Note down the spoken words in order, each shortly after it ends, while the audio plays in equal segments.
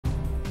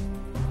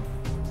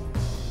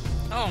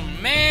Oh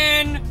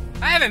man,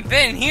 I haven't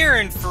been here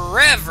in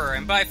forever,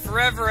 and by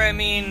forever I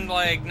mean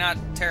like not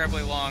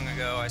terribly long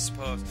ago, I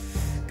suppose.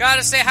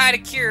 Gotta say hi to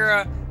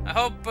Kira. I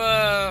hope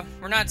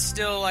we're not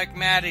still like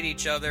mad at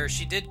each other.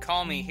 She did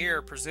call me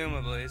here,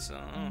 presumably,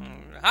 so...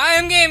 Hi,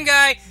 I'm Game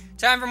Guy.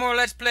 Time for more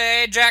Let's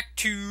Play Jak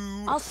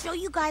 2. I'll show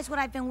you guys what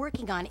I've been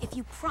working on if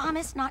you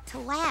promise not to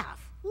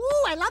laugh.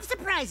 Ooh, I love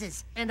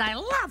surprises, and I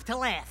love to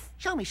laugh.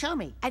 Show me, show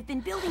me. I've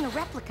been building a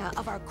replica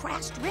of our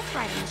crashed rift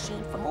riding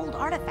machine from old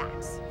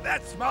artifacts.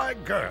 That's my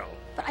girl.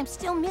 But I'm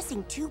still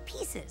missing 2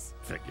 pieces.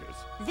 Figures.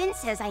 Vince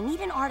says I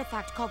need an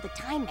artifact called the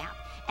Time Map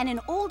and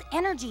an old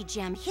energy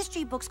gem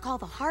history books call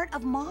the Heart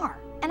of Mar.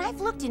 And I've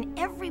looked in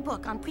every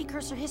book on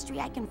precursor history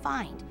I can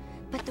find,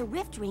 but the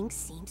rift ring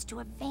seems to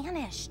have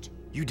vanished.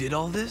 You did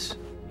all this?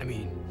 I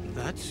mean,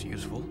 that's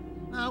useful.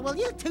 Oh, will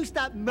you two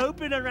stop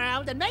moping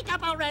around and make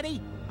up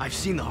already? I've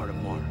seen the Heart of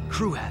Mar.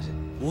 Crew has it.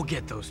 We'll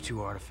get those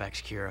 2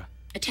 artifacts, Kira.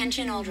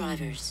 Attention all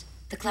drivers.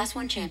 The Class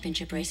 1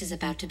 championship race is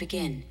about to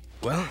begin.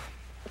 Well,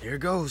 here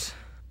goes.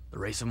 The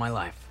race of my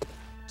life.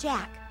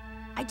 Jak,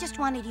 I just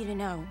wanted you to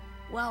know,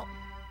 well,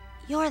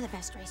 you're the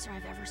best racer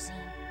I've ever seen.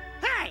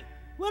 Hey,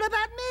 what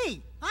about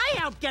me? I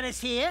helped get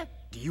us here.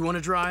 Do you want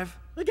to drive?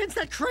 Against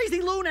that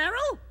crazy loon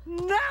arrow?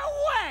 No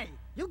way!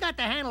 You got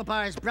the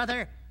handlebars,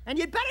 brother. And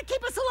you'd better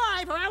keep us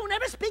alive or I will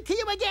never speak to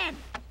you again.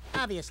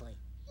 Obviously.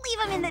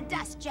 Leave him in the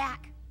dust,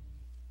 Jak.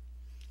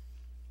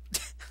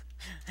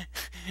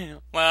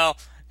 Well,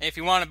 if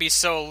you want to be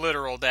so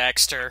literal,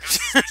 Daxter.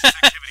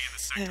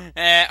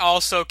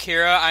 Also,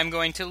 Kira, I'm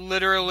going to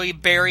literally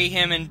bury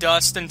him in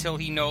dust until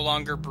he no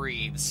longer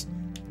breathes.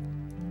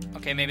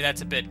 Okay, maybe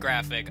that's a bit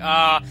graphic.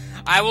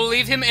 I will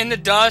leave him in the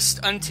dust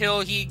until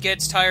he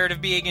gets tired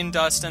of being in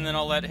dust, and then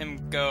I'll let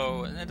him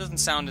go. That doesn't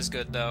sound as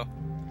good, though.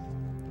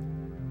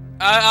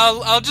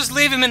 I'll just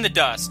leave him in the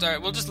dust.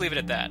 Alright, we'll just leave it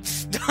at that.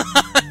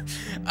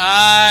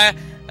 I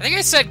think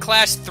I said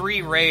Class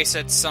 3 race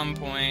at some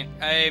point.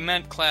 I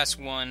meant Class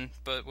 1,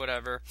 but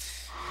whatever.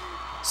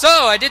 So,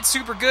 I did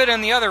super good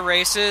on the other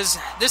races.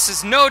 This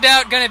is no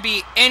doubt gonna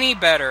be any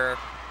better.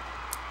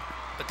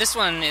 But this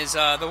one is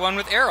the one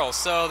with Errol,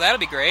 so that'll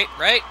be great,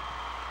 right?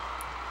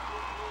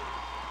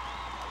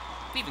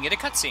 We even get a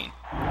cutscene.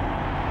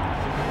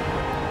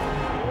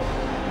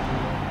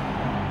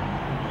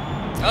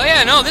 Oh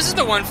yeah, no, this is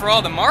the one for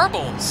all the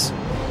marbles.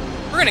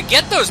 We're gonna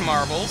get those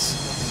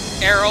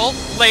marbles. Errol,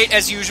 late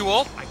as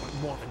usual. I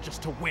want more than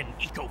just to win,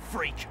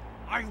 Eco-Freak.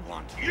 I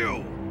want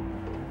you.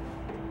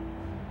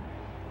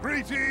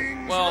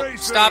 Greetings, Well,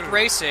 racers. stop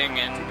racing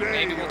and Today,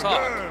 maybe we'll your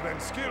talk. nerve and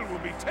skill will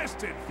be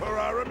tested for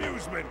our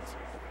amusement.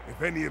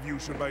 If any of you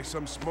should by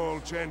some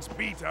small chance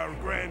beat our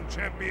grand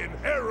champion,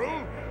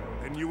 Errol,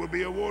 then you will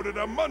be awarded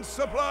a month's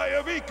supply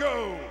of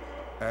Eco.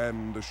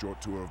 And a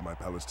short tour of my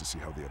palace to see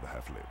how the other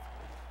half live.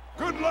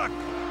 Good luck,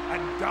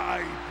 and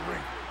die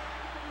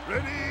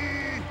bravely.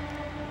 Ready?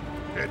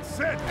 Get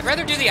set. I'd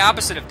rather do the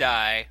opposite of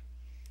die.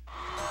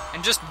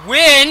 And just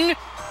win,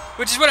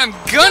 which is what I'm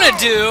gonna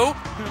do.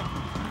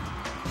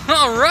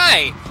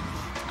 Alright.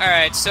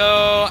 Alright,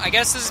 so I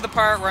guess this is the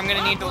part where I'm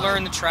gonna need to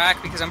learn the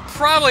track because I'm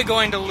probably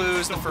going to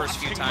lose the first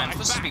few times.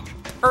 Let's just be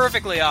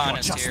perfectly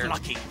honest here.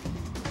 Lucky.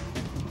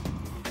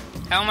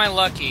 How am I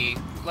lucky?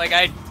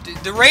 Like,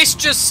 the race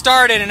just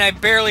started and I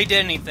barely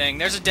did anything.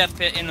 There's a death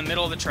pit in the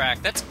middle of the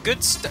track. That's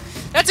good stuff.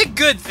 That's a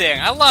good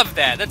thing. I love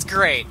that. That's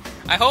great.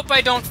 I hope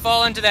I don't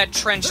fall into that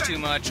trench too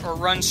much or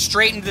run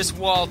straight into this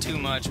wall too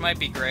much. Might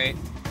be great.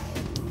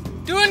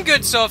 Doing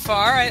good so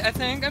far, I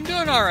think. I'm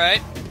doing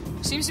alright.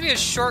 Seems to be a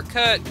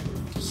shortcut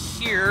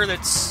here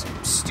that's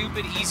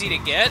stupid easy to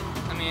get.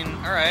 I mean,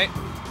 alright.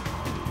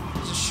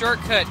 There's a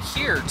shortcut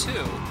here,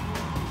 too.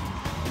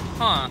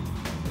 Huh.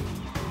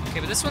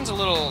 Okay, but this one's a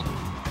little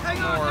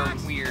more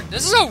weird.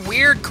 This is a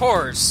weird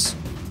course,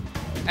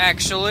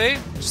 actually.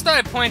 Just thought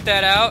I'd point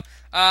that out.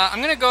 I'm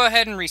gonna go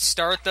ahead and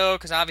restart, though,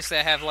 because obviously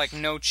I have, like,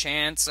 no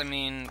chance. I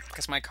mean,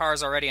 because my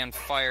car's already on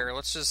fire.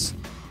 Let's just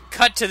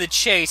cut to the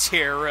chase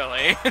here,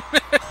 really.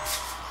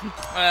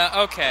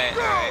 Okay,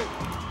 alright.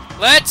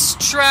 Let's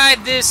try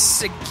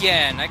this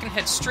again. I can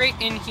head straight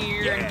in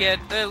here and get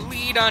the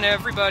lead on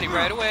everybody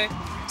right away.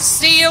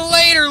 See you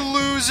later,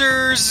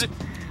 losers!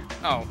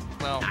 Oh,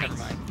 well, never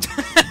mind.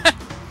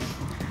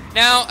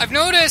 Now, I've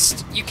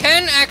noticed you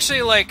can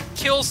actually, like,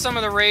 kill some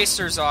of the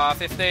racers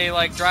off if they,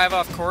 like, drive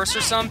off course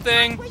or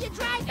something.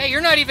 Hey,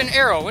 you're not even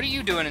Arrow. What are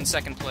you doing in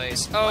second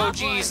place? Oh,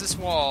 geez, this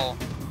wall.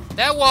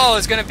 That wall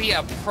is gonna be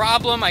a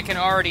problem, I can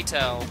already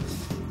tell.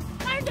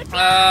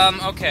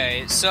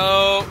 Okay,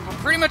 so we're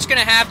pretty much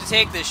gonna have to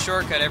take this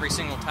shortcut every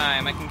single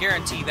time. I can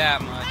guarantee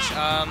that much.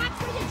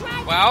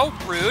 Wow,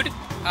 rude.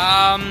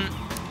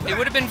 It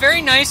would have been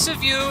very nice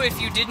of you if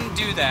you didn't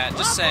do that,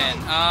 just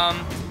saying.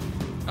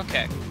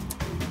 Okay.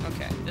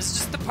 Okay, this is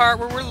just the part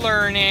where we're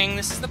learning.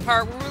 This is the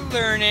part where we're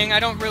learning. I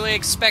don't really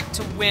expect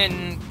to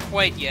win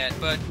quite yet,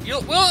 but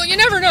well, you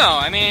never know.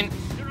 I mean,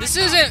 this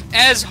isn't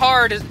as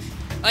hard as...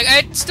 Like,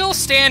 I'd still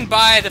stand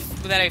by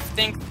that I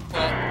think...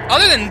 Well,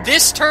 other than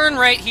this turn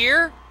right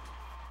here,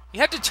 You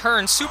have to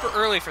turn super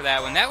early for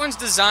that one. That one's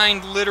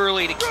designed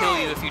literally to kill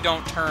you if you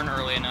don't turn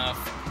early enough.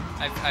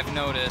 I've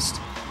noticed.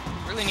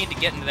 Really need to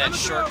get into that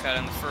shortcut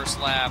on the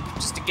first lap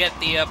just to get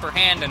the upper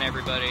hand on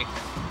everybody.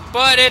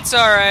 But it's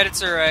alright,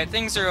 it's alright.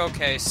 Things are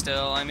okay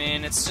still. I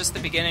mean, it's just the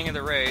beginning of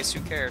the race.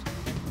 Who cares?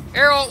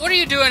 Errol, what are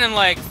you doing in,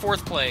 like,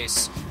 4th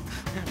place?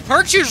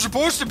 Aren't you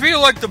supposed to be,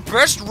 like, the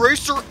best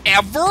racer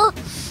ever?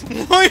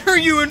 Why are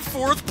you in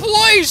 4th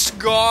place,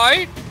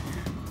 guy?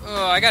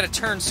 Oh, I gotta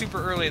turn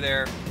super early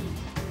there.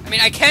 I mean,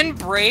 I can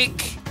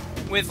brake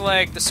with,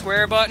 like, the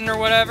square button or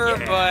whatever,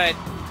 but...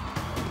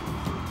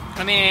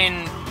 I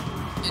mean...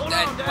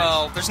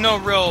 well, there's no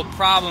real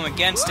problem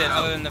against it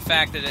other than the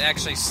fact that it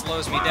actually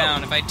slows me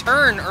down. If I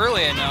turn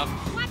early enough,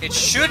 it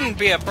shouldn't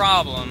be a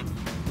problem.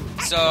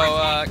 So,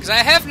 because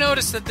I have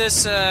noticed that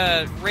this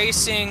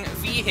racing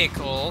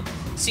vehicle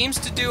seems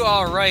to do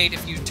alright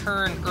if you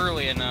turn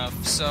early enough.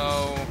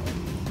 So,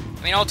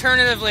 I mean,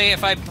 alternatively,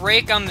 if I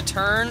brake on the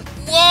turn...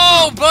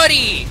 Whoa,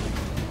 buddy!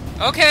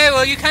 Okay,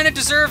 well, you kind of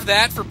deserve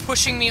that for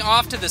pushing me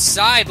off to the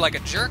side like a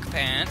jerk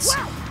pants.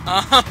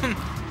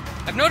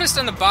 I've noticed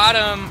on the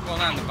bottom, well,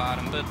 not on the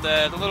bottom, but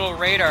the little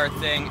radar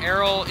thing,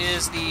 Errol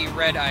is the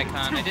red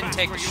icon. I didn't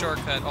take the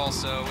shortcut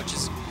also, which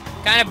is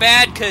kind of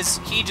bad because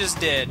he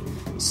just did.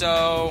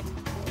 So,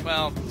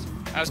 well,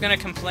 I was going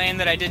to complain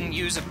that I didn't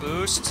use a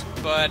boost,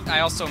 but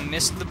I also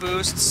missed the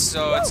boosts,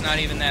 so it's not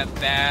even that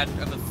bad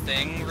of a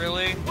thing,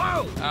 really.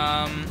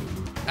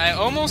 I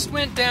almost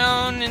went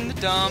down in the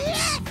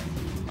dumps.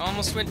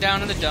 Almost went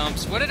down in the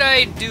dumps. What did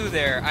I do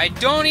there? I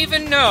don't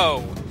even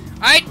know.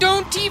 I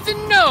don't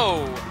even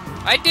know.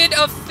 I did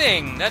a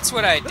thing. That's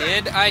what I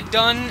did. I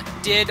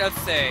did a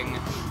thing.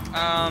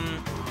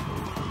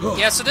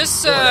 Yeah, so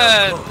this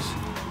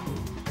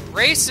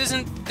race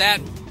isn't that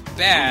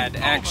bad,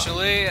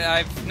 actually.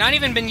 I've not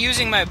even been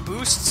using my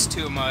boosts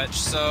too much,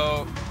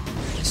 so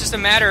it's just a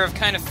matter of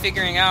kind of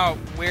figuring out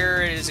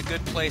where it is a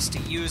good place to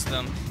use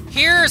them.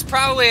 Here is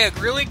probably a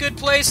really good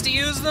place to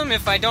use them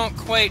if I don't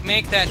quite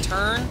make that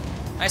turn,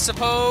 I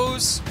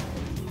suppose.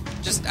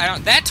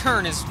 That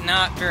turn is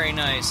not very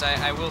nice,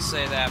 I will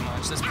say that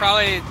much. That's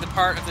probably the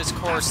part of this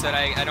course that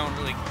I don't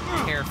really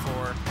care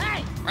for.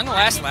 We're on the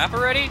last lap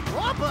already?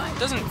 It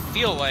doesn't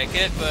feel like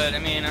it, but I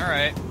mean,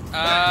 alright.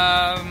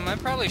 I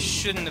probably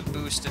shouldn't have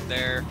boosted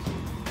there.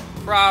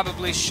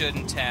 Probably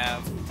shouldn't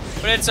have.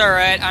 But it's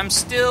alright, I'm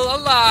still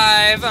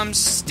alive, I'm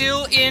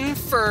still in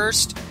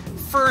first.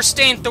 First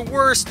ain't the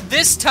worst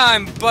this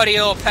time, buddy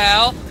old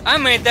pal. I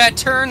made that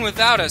turn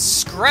without a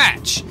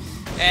scratch.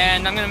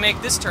 And I'm going to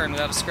make this turn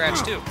without a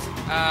scratch, too.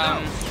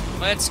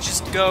 Let's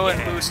just go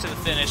and boost to the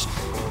finish.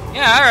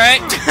 Yeah,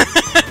 alright.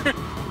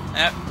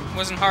 That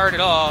wasn't hard at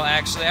all,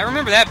 actually. I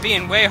remember that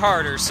being way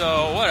harder,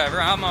 so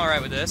whatever. I'm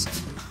alright with this.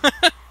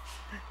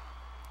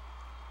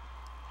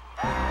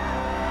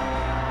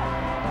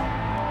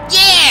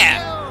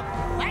 Yeah!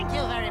 Thank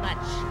you very much.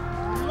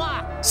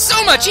 Mwah.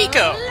 So much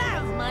eco!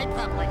 Love my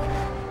public.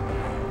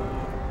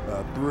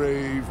 A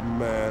brave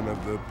man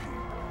of the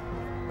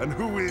people. And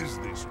who is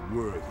this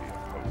worthy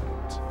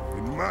opponent?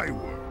 In my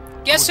world,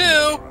 Guess who?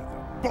 either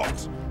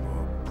bought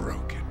or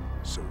broken.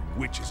 So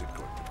which is it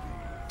going to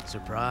be?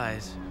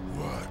 Surprise.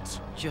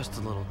 What? Just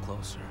a little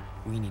closer.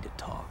 We need to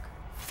talk.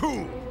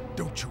 Fool!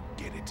 Don't you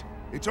get it?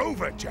 It's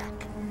over,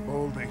 Jack.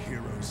 All the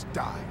heroes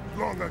died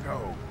long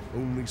ago.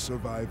 Only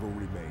survival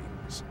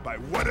remains, by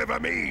whatever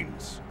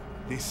means.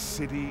 This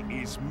city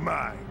is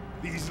mine.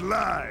 These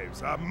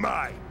lives are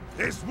mine.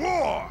 This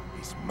war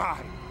is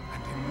mine.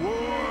 And in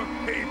war,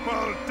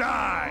 people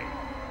die.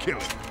 Kill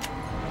it.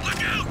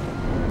 Look out!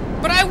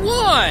 But I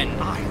won!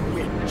 I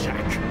win,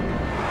 Jack.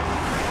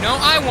 No,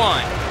 I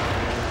won.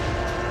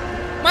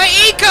 My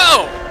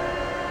eco!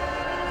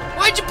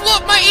 Why'd you blow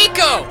up my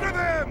eco? To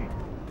them!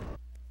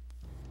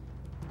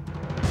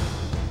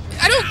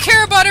 I don't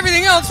care about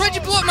everything else. Why'd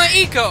you blow up my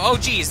eco? Oh,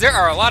 geez, there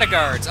are a lot of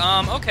guards.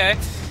 Okay.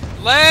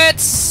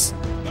 Let's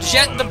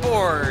jet the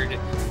board.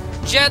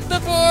 Jet the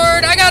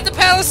board. I got the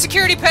palace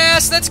security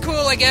pass. That's cool,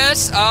 I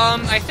guess.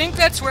 I think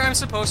that's where I'm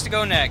supposed to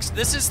go next.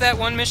 This is that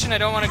one mission I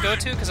don't want to go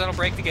to because that'll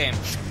break the game.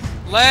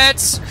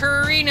 Let's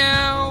hurry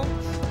now.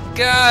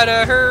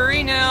 Gotta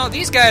hurry now.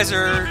 These guys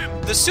are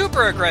the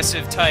super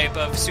aggressive type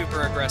of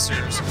super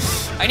aggressors.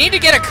 I need to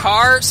get a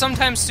car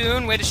sometime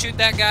soon. Way to shoot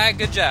that guy.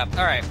 Good job.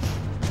 Alright.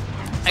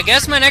 I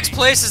guess my next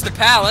place is the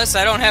palace.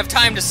 I don't have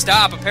time to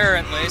stop,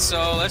 apparently,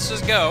 so let's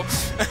just go.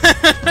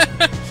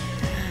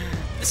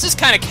 This just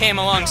kind of came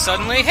along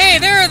suddenly. Hey,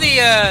 there are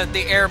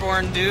the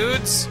airborne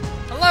dudes.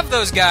 I love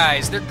those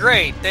guys. They're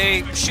great.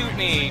 They shoot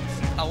me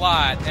a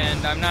lot,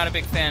 and I'm not a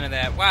big fan of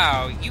that.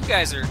 Wow, you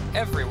guys are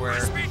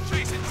everywhere.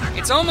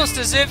 It's almost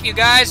as if you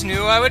guys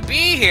knew I would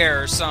be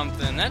here or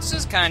something. That's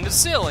just kind of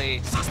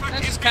silly.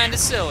 That's just kind of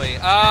silly.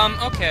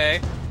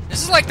 Okay.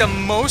 This is like the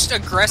most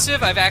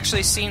aggressive I've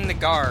actually seen the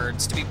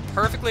guards, to be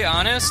perfectly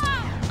honest.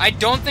 I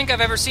don't think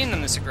I've ever seen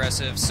them this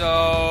aggressive,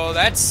 so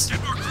that's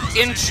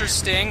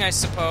interesting, I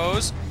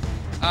suppose.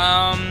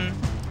 At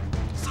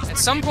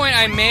some point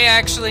I may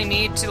actually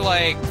need to,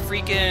 like,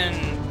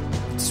 freaking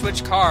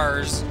switch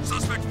cars.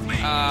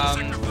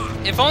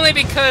 If only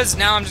because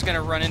now I'm just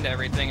gonna run into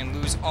everything and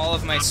lose all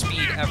of my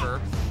speed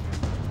ever.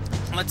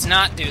 Let's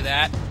not do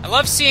that. I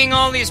love seeing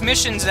all these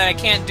missions that I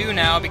can't do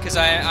now because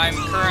I'm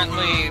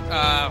currently,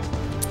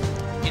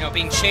 you know,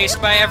 being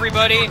chased by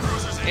everybody.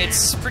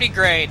 It's pretty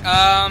great.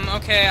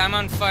 Okay, I'm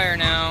on fire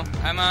now.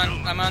 I'm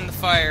on the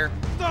fire.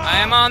 I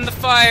am on the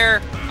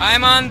fire.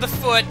 I'm on the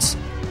foot.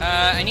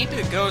 I need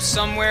to go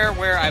somewhere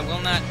where I will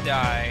not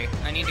die.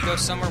 I need to go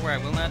somewhere where I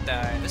will not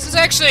die. This is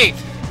actually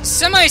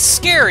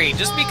semi-scary,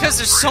 just because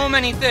there's so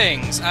many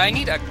things. I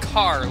need a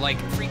car, like,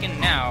 freaking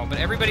now, but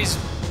everybody's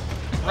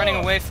running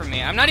away from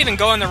me. I'm not even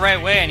going the right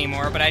way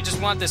anymore, but I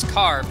just want this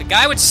car. If the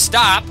guy would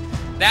stop,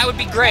 that would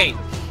be great.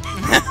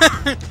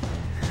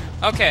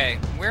 Okay,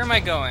 where am I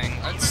going?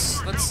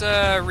 Let's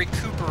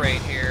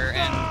recuperate here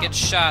and get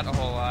shot a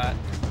whole lot.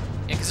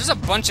 Yeah, because there's a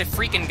bunch of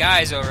freaking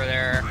guys over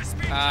there.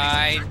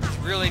 I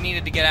really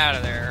needed to get out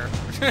of there.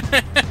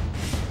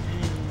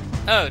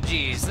 Oh,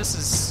 geez, this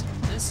is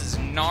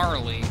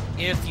gnarly,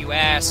 if you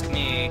ask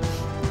me.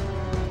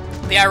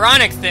 The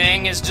ironic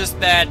thing is just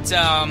that,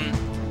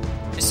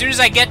 as soon as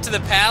I get to the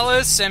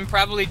palace and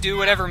probably do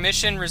whatever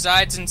mission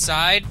resides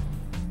inside,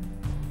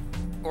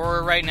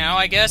 or right now,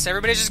 I guess,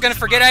 everybody's just gonna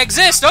forget I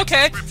exist.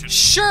 Okay,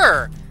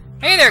 sure.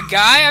 Hey there,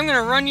 guy, I'm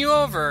gonna run you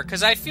over,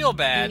 because I feel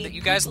bad that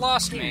you guys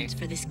lost me.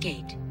 For this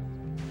gate.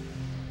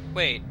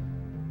 Wait.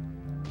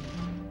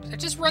 Did I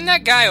just run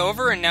that guy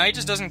over and now he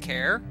just doesn't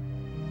care?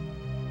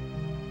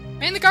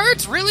 Man, the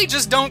guards really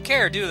just don't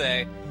care, do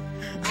they?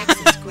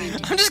 Access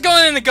granted. I'm just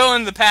going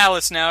to the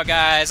palace now,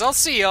 guys. I'll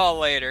see y'all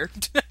later.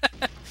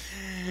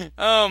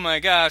 Oh my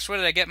gosh, what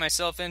did I get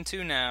myself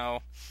into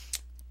now?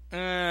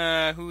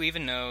 Who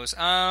even knows?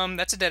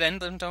 That's a dead end.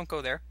 Don't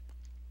go there.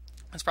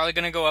 It's probably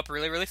gonna go up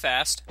really, really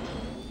fast.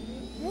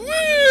 Woo!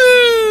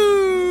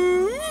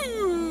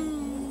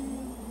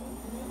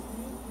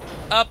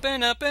 Up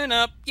and up and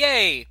up.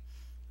 Yay!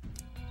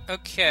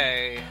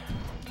 Okay.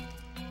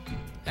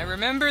 I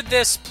remember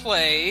this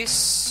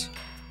place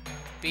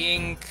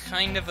being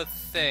kind of a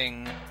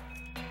thing.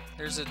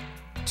 There's a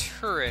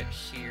turret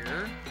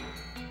here.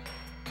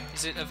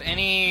 Is it of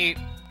any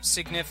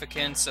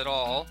significance at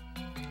all?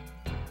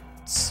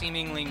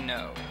 Seemingly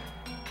no.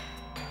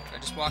 Did I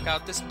just walk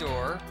out this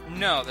door?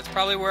 No, that's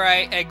probably where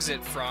I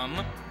exit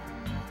from.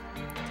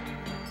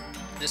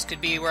 This could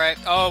be where I...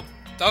 Oh,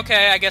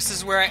 okay, I guess this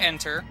is where I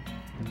enter.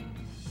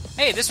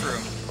 Hey, this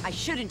room. I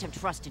shouldn't have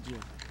trusted you.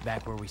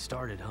 Back where we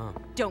started, huh?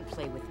 Don't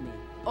play with me.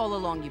 All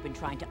along you've been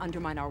trying to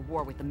undermine our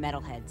war with the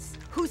Metalheads.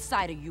 Whose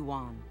side are you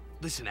on?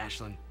 Listen,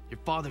 Ashlyn, your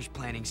father's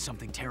planning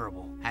something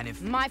terrible, and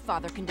if... My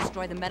father can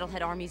destroy the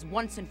Metalhead armies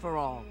once and for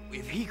all.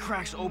 If he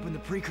cracks open the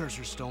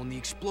Precursor Stone, the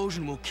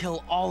explosion will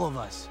kill all of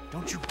us.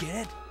 Don't you get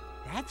it?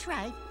 That's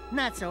right.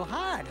 Not so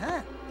hard,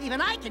 huh? Even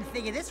I can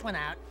figure this one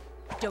out.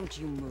 Don't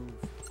you move.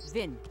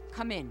 Vin,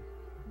 come in.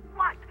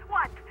 What?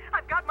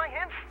 I've got my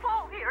hands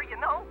full here, you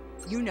know?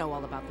 You know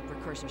all about the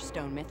Precursor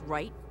Stone myth,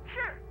 right?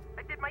 Sure.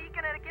 I did my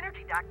economic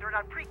energy doctorate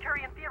on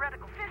Precurian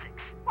theoretical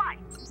physics. Why?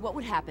 What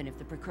would happen if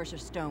the Precursor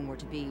Stone were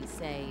to be,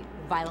 say,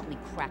 violently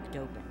cracked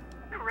open?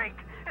 Great.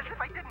 As if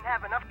I didn't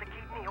have enough to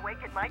keep me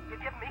awake at night, you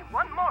give me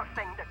one more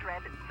thing to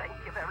dread. Thank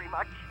you very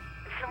much.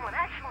 If someone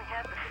actually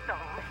had the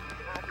stone,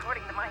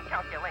 according to my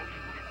calculations,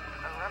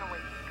 a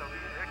runaway eco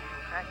surge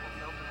and cracking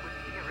it open would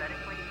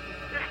theoretically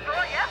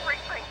destroy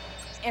everything.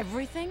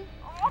 Everything?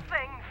 All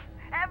things.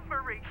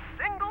 Every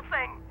single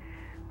thing.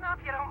 Now,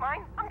 if you don't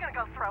mind, I'm gonna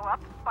go throw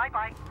up.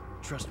 Bye-bye.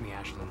 Trust me,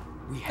 Ashlyn.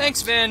 We have Thanks,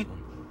 this Vin.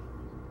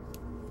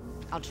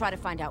 problem. I'll try to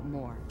find out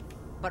more.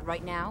 But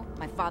right now,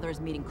 my father is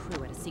meeting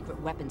crew at a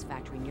secret weapons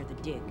factory near the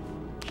dig.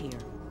 Here,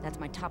 that's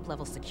my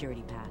top-level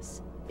security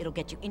pass. It'll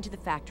get you into the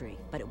factory,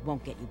 but it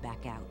won't get you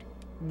back out.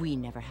 We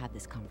never had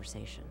this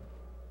conversation.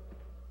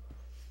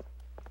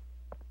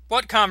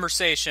 What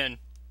conversation?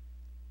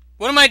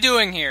 What am I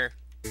doing here?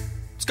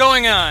 What's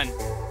going on?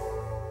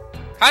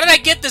 How did I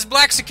get this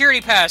black security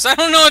pass? I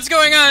don't know what's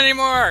going on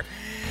anymore!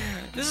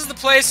 This is the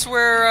place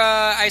where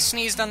I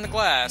sneezed on the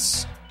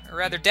glass. Or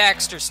rather,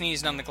 Daxter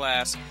sneezed on the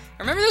glass. I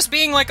remember this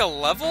being like a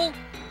level?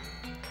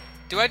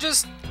 Do I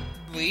just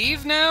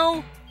leave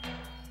now?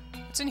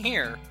 What's in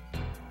here?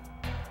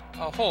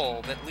 A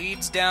hole that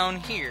leads down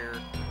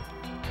here.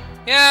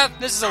 Yeah,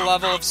 this is a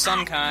level of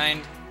some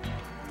kind.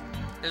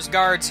 There's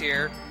guards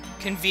here.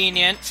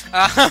 Convenient.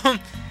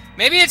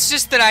 Maybe it's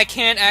just that I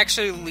can't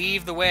actually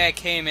leave the way I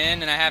came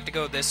in and I have to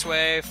go this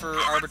way for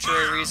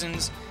arbitrary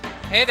reasons.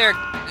 Hey there.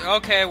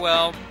 Okay,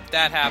 well,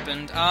 that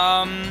happened.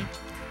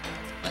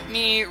 Let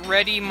me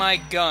ready my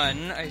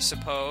gun, I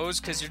suppose,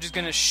 because you're just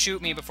gonna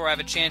shoot me before I have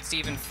a chance to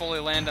even fully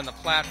land on the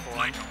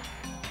platform.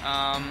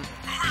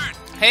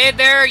 Hey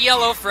there,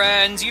 yellow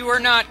friends. You are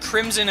not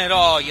crimson at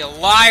all, you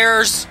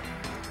liars.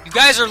 You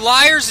guys are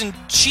liars and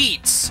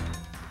cheats.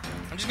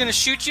 I'm just gonna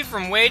shoot you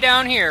from way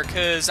down here,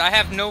 because I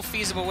have no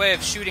feasible way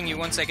of shooting you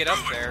once I get up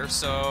there,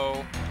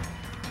 so...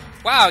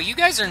 Wow, you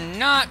guys are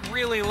not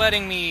really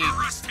letting me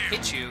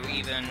hit you,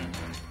 even.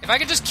 If I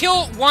could just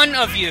kill one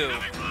of you.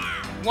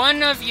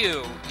 One of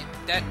you.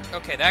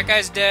 Okay, that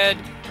guy's dead.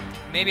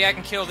 Maybe I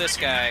can kill this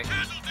guy.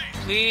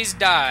 Please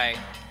die.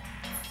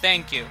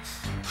 thank you.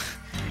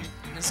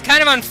 It's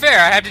kind of unfair.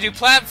 I have to do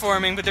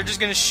platforming, but they're just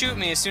gonna shoot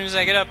me as soon as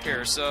I get up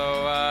here.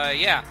 So,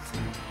 yeah.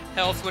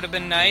 Health would have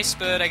been nice,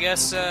 but I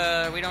guess,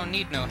 we don't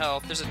need no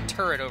health. There's a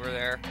turret over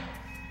there.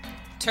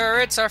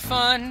 Turrets are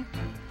fun.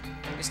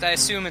 At least I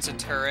assume it's a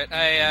turret.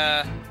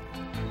 I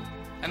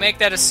make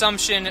that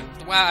assumption.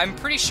 Wow, I'm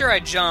pretty sure I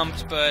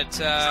jumped, but,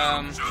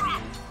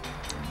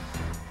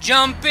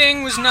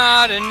 jumping was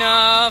not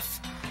enough.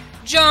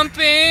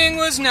 Jumping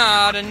was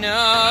not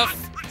enough.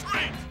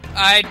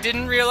 I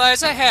didn't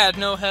realize I had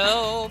no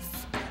health.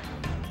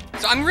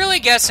 So I'm really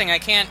guessing I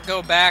can't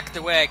go back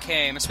the way I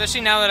came,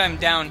 especially now that I'm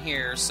down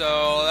here,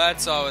 so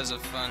that's always a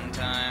fun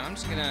time. I'm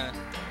just gonna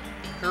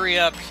hurry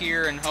up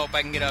here and hope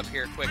I can get up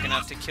here quick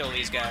enough to kill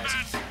these guys.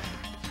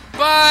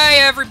 Bye,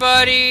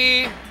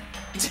 everybody!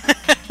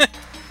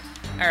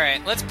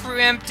 Alright, let's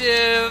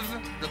preemptive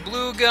the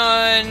blue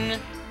gun,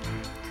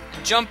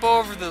 jump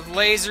over the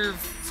laser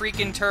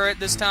freaking turret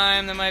this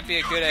time. That might be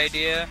a good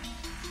idea.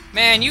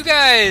 Man, you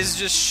guys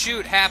just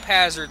shoot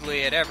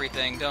haphazardly at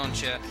everything,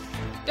 don't you?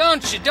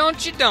 Don't you,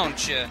 don't you,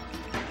 don't you?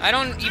 I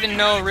don't even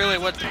know really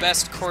what the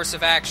best course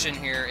of action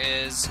here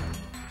is,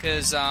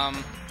 because,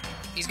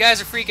 these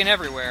guys are freaking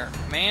everywhere,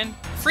 man.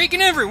 Freaking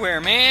everywhere,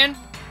 man!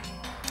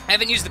 I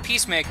haven't used the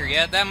Peacemaker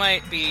yet. That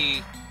might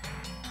be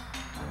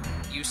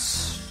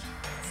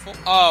useful.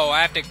 Oh,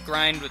 I have to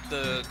grind with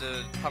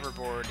the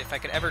hoverboard. If I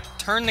could ever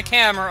turn the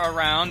camera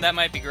around, that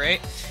might be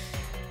great.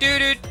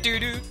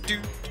 Do-do-do-do-do.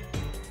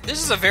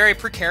 This is a very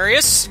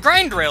precarious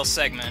grind rail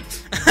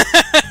segment.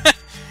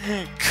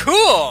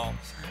 Cool!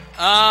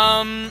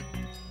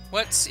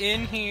 What's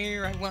in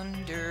here, I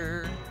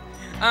wonder?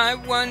 I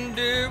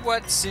wonder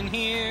what's in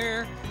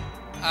here.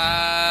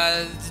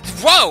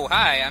 Whoa!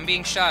 Hi, I'm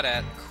being shot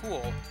at.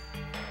 Cool.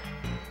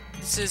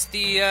 This is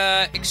the,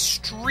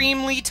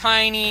 extremely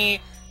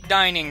tiny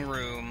dining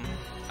room.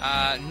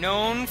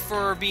 Known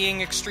for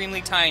being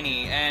extremely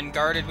tiny and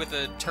guarded with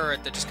a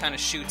turret that just kind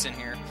of shoots in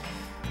here.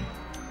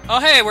 Oh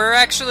hey, we're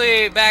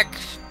actually back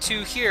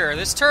to here.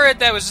 This turret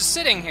that was just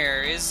sitting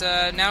here is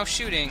now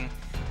shooting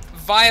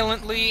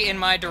violently in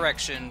my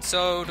direction.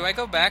 So, do I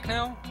go back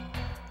now?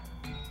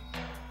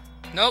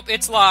 Nope,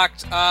 it's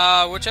locked.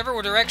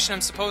 Whichever direction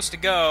I'm supposed to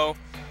go.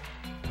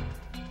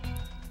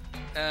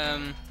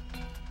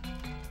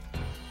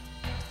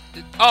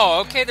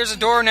 Oh, okay, there's a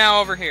door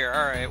now over here.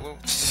 Alright, well...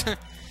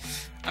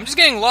 I'm just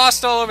getting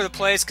lost all over the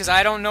place because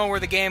I don't know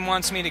where the game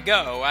wants me to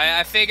go.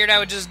 I figured I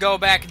would just go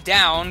back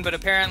down, but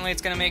apparently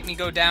it's going to make me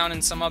go down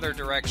in some other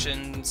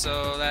direction,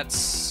 so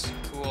that's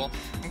cool.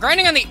 I'm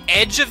grinding on the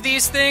edge of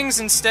these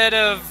things instead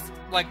of,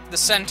 like, the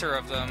center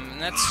of them,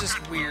 and that's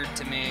just weird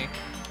to me.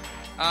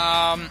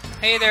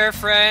 Hey there,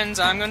 friends,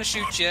 I'm gonna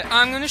shoot you,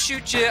 I'm gonna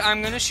shoot you,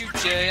 I'm gonna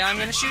shoot you, I'm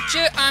gonna shoot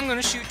you, I'm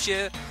gonna shoot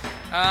you.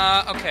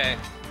 Okay.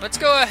 Let's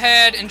go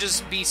ahead and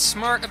just be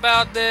smart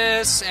about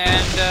this,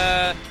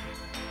 and,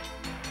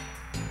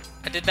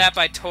 I did that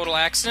by total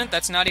accident.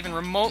 That's not even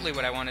remotely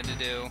what I wanted to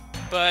do.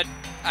 But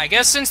I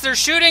guess since they're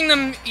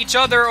shooting each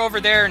other over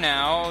there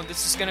now,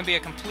 this is going to be a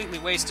completely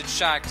wasted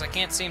shot because I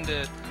can't seem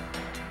to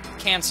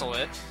cancel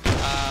it.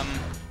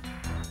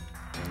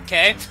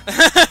 Okay.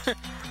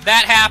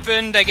 That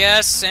happened, I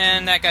guess,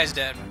 and that guy's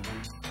dead.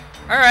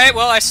 Alright,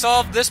 well, I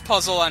solved this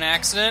puzzle on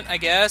accident, I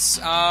guess.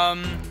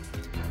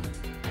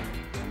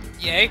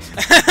 Yay.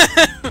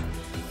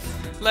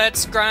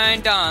 Let's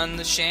grind on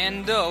the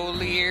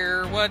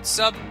chandelier. What's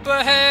up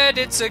ahead?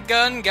 It's a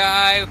gun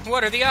guy.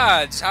 What are the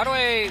odds? How do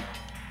I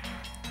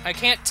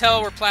can't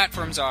tell where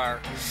platforms are.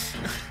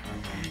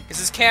 Because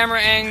this camera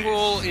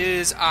angle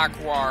is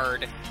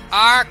awkward.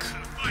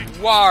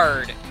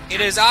 Awkward.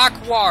 It is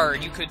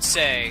awkward, you could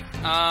say.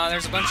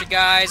 There's a bunch of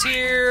guys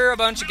here, a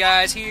bunch of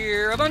guys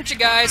here, a bunch of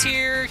guys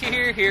here,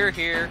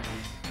 here.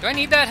 Do I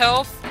need that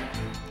health?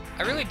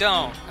 I really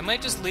don't. I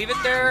might just leave it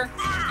there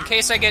in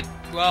case I get,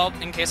 well,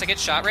 in case I get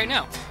shot right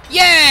now.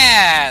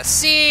 Yeah!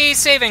 See,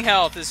 saving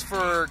health is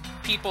for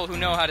people who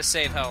know how to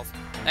save health.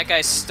 That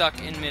guy's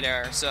stuck in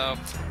midair, so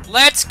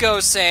let's go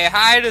say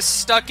hi to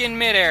Stuck in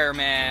Midair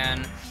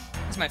Man.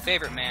 He's my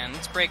favorite man.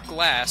 Let's break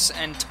glass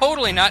and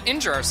totally not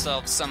injure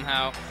ourselves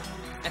somehow.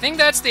 I think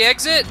that's the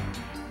exit.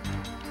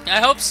 I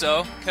hope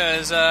so,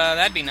 because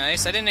that'd be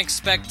nice. I didn't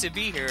expect to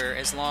be here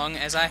as long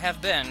as I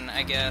have been,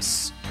 I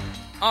guess.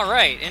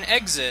 Alright, an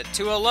exit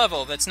to a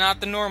level that's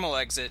not the normal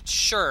exit.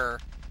 Sure.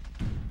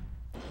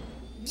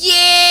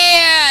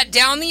 Yeah!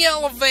 Down the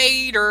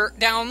elevator!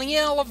 Down the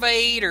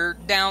elevator!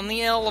 Down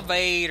the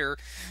elevator!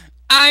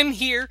 I'm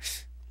here!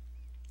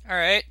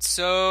 Alright,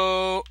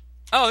 so...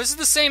 Oh, this is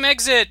the same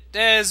exit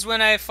as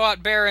when I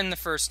fought Baron the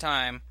first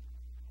time.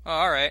 Oh,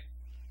 alright.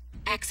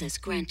 Access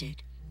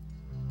granted.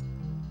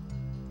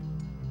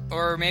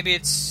 Or maybe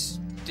it's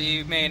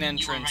the main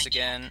entrance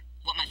again. Jack.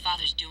 What my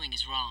father's doing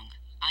is wrong.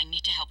 I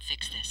need to help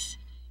fix this.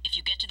 If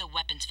you get to the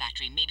weapons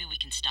factory, maybe we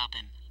can stop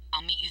him.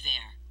 I'll meet you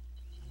there.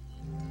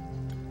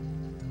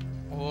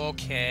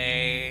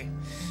 Okay.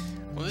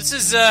 Well, this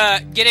is,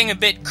 getting a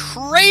bit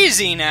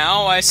crazy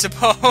now, I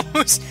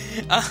suppose.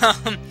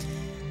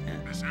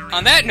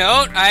 on that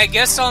note, I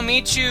guess I'll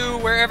meet you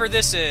wherever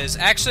this is.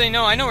 Actually,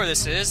 no, I know where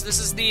this is. This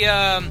is the,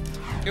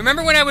 you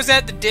remember when I was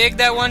at the dig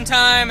that one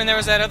time, and there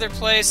was that other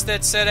place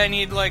that said I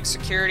need, like,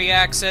 security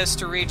access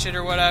to reach it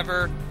or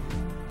whatever?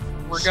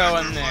 We're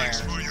going there.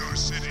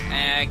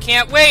 And I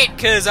can't wait,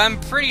 because I'm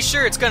pretty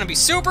sure it's going to be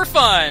super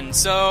fun.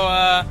 So,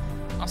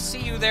 I'll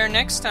see you there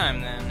next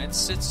time, then.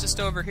 It's just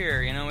over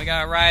here, you know? We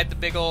gotta ride the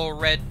big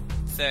old red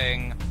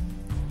thing.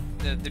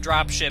 The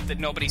drop ship that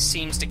nobody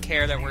seems to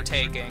care that we're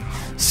taking.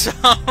 So,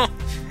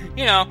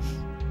 you know,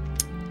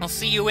 I'll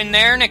see you in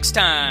there next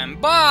time.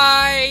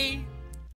 Bye!